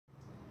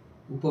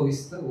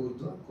Upavistha,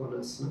 Urdhva,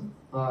 Konasana,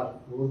 or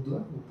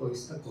Urdhva,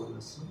 Upavistha,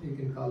 Konasana. You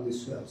can call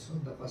this way also.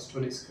 The first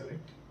one is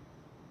correct.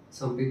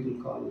 Some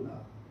people call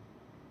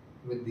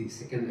with the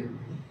second name,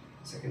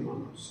 second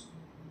one also.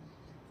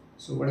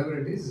 So whatever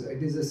it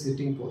is a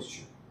sitting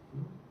posture.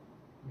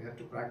 We have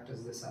to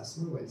practice this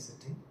asana while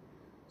sitting.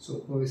 So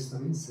Upavistha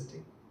means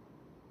sitting.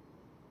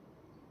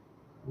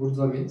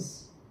 Urdhva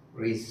means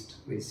raised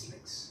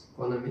legs.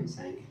 Kona means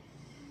hanging.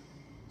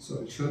 So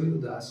I'll show you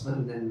the asana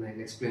and then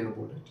I'll explain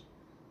about it.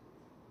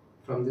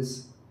 From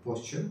this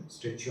posture,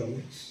 stretch your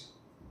legs.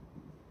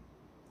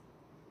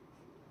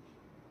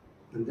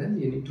 And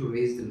then you need to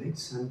raise the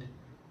legs and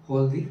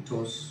hold the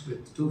toes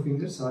with 2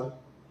 fingers or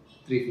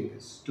 3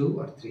 fingers. 2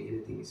 or 3,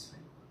 anything is fine.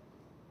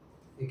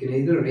 You can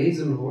either raise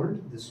and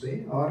hold this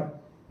way, or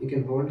you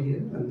can hold here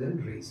and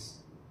then raise.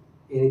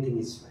 Anything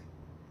is fine.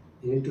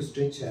 You need to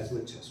stretch as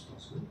much as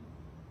possible.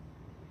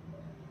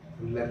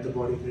 And let the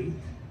body breathe.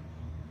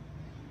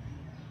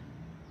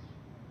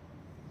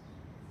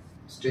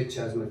 Stretch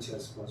as much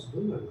as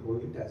possible and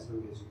hold it as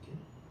long as you can.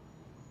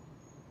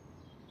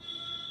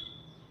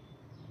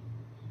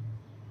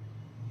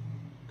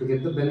 To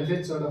get the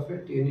benefits out of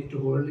it, you need to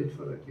hold it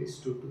for at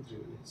least 2 to 3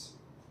 minutes.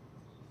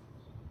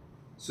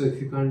 So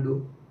if you can't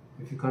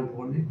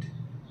hold it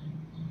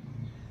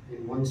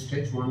in one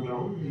stretch, one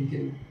round, you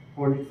can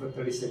hold it for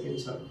 30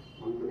 seconds or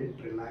 1 minute,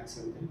 relax,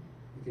 and then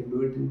you can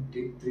do it in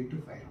 3 to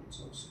 5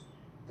 rounds also.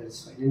 That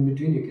is fine. In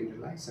between you can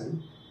relax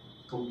and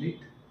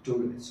complete 2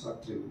 minutes or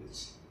 3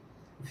 minutes.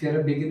 If you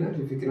are a beginner,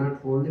 if you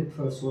cannot hold it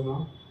for so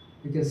long,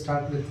 you can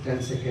start with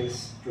 10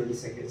 seconds, 20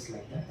 seconds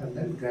like that, and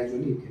then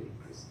gradually you can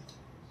increase it.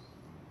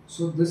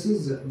 So this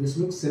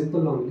looks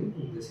simple only,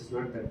 this is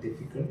not that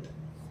difficult.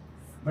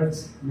 But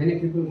many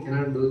people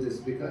cannot do this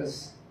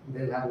because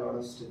they'll have a lot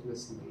of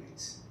stiffness in the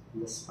legs, in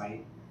the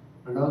spine.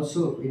 And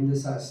also in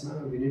this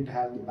asana, we need to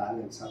have the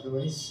balance.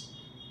 Otherwise,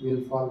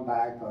 we'll fall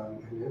back or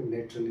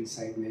laterally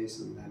sideways,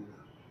 and then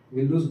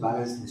we'll lose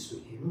balance this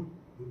way.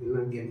 We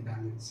will not get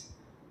balance.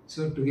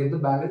 So to get the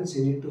balance,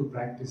 you need to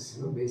practice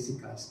basic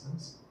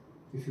asanas.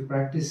 If you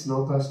practice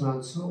Naukasana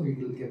also, you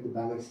will get the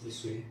balance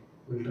this way.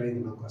 We'll try the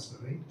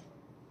Naukasana, right?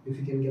 If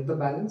you can get the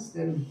balance,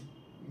 then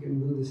you can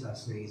do this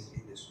asana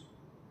easily this way.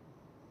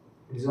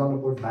 It is all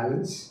about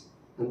balance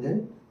and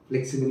then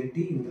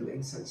flexibility in the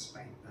legs and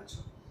spine. That's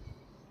all.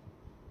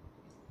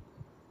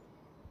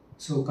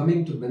 So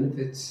coming to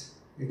benefits,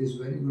 it is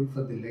very good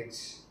for the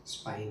legs,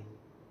 spine,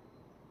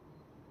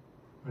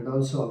 and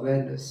also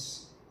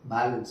awareness,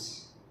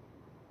 balance,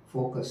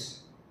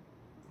 focus.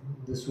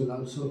 This will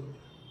also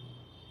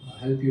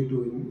help you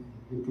to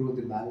improve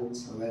the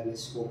balance,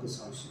 awareness, focus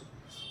also.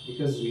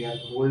 Because we are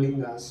holding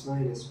the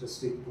asana in a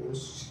specific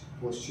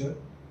posture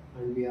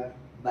and we are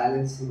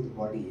balancing the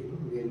body.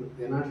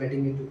 We are not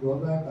letting it to go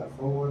back or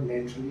forward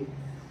laterally.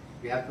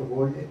 We have to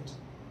hold it,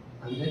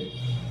 and then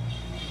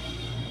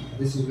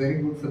this is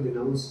very good for the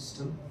nervous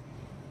system,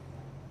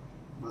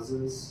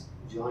 muscles,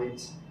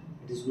 joints.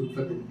 It is good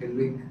for the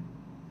pelvic.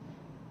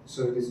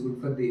 So it is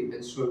good for the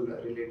menstrual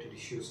related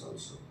issues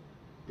also.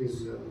 It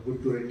is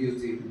good to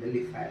reduce the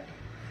belly fat.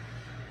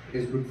 It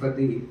is good for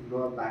the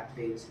lower back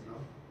pains and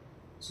all.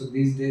 So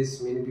these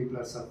days many people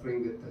are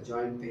suffering with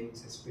joint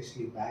pains,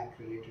 especially back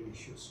related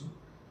issues. So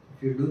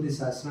if you do this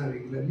asana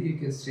regularly, you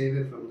can stay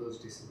away from those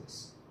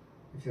diseases.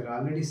 If you are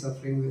already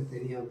suffering with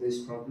any of these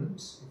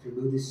problems, if you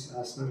do this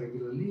asana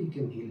regularly, you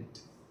can heal it.